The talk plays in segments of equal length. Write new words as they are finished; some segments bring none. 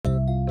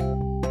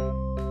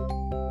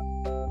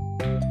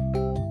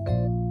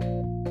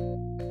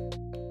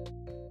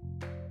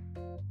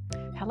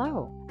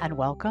Hello, and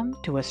welcome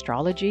to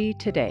Astrology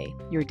Today,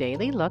 your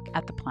daily look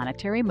at the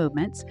planetary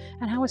movements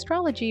and how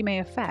astrology may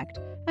affect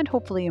and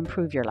hopefully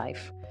improve your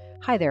life.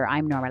 Hi there,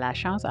 I'm Norma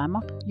Lachance. I'm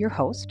your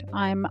host.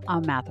 I'm a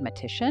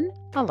mathematician,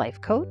 a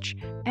life coach,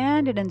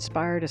 and an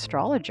inspired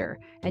astrologer.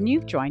 And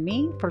you've joined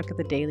me for a look at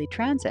the daily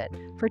transit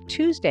for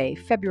Tuesday,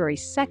 February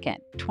 2nd,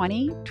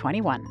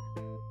 2021.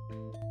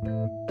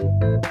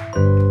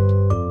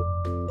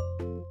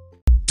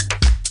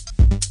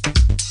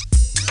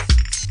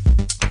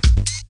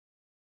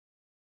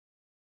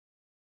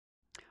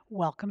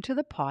 Welcome to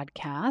the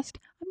podcast.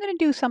 I'm going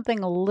to do something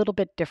a little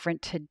bit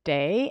different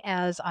today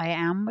as I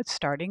am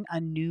starting a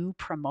new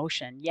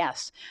promotion.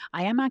 Yes,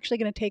 I am actually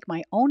going to take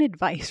my own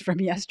advice from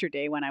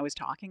yesterday when I was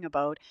talking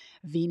about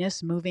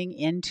Venus moving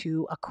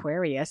into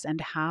Aquarius and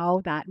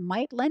how that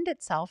might lend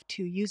itself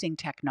to using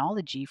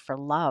technology for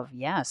love.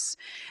 Yes.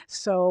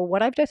 So,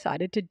 what I've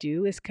decided to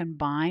do is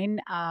combine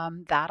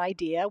that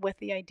idea with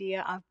the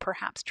idea of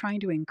perhaps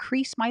trying to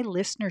increase my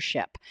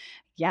listenership.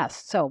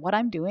 Yes. So, what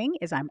I'm doing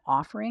is I'm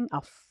offering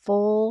a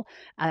full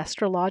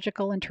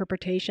astrological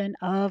interpretation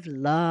of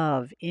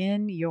love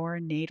in your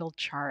natal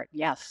chart.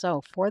 Yes.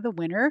 So, for the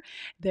winner,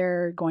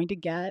 they're going to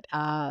get,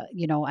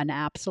 an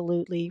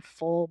absolutely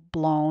full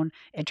blown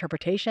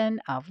interpretation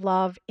of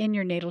love in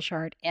your natal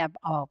chart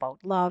about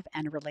love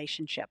and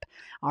relationship.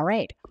 All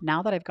right.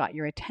 Now that I've got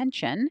your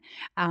attention,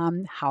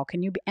 how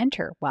can you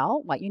enter?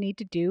 Well, what you need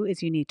to do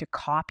is you need to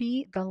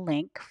copy the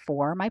link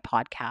for my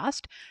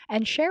podcast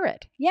and share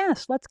it.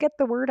 Yes, let's get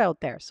the word out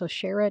there. So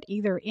share it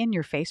either in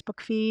your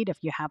Facebook feed if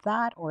you have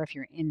that, or if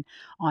you're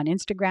on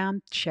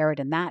Instagram, share it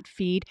in that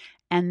feed.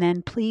 And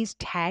then please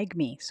tag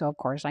me. So of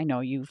course I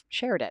know you've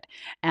shared it.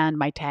 And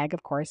my tag,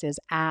 of course, is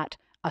at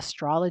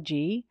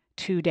Astrology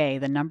Today,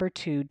 the number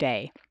 2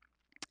 day.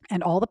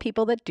 And all the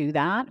people that do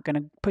that, I'm going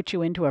to put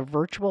you into a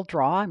virtual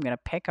draw. I'm going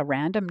to pick a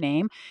random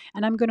name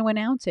and I'm going to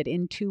announce it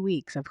in 2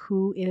 weeks of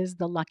who is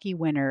the lucky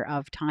winner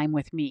of time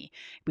with me.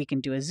 We can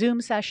do a Zoom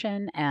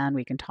session and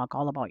we can talk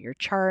all about your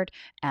chart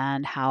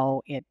and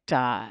how it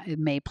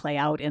may play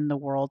out in the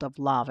world of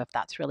love if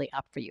that's really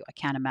up for you. I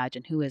can't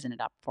imagine who isn't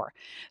it up for.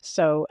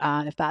 So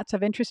if that's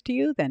of interest to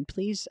you, then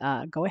please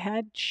go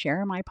ahead,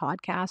 share my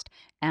podcast,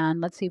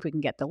 and let's see if we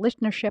can get the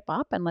listenership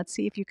up and let's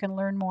see if you can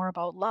learn more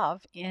about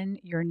love in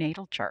your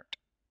natal chart.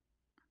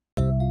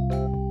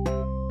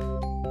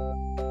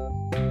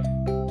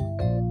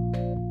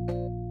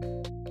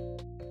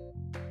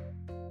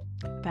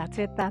 That's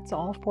it. That's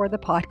all for the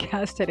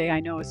podcast today. I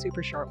know a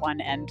super short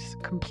one and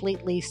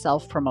completely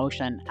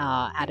self-promotion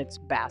at its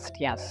best.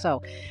 Yes.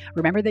 So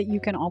remember that you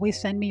can always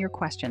send me your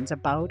questions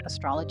about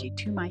astrology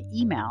to my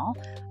email,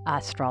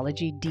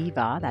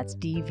 astrologydiva, that's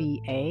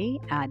DVA,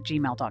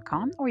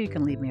 @gmail.com, or you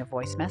can leave me a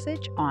voice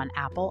message on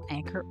Apple,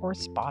 Anchor, or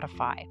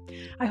Spotify.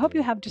 I hope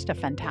you have just a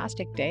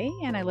fantastic day,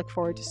 and I look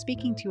forward to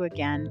speaking to you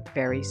again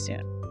very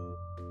soon.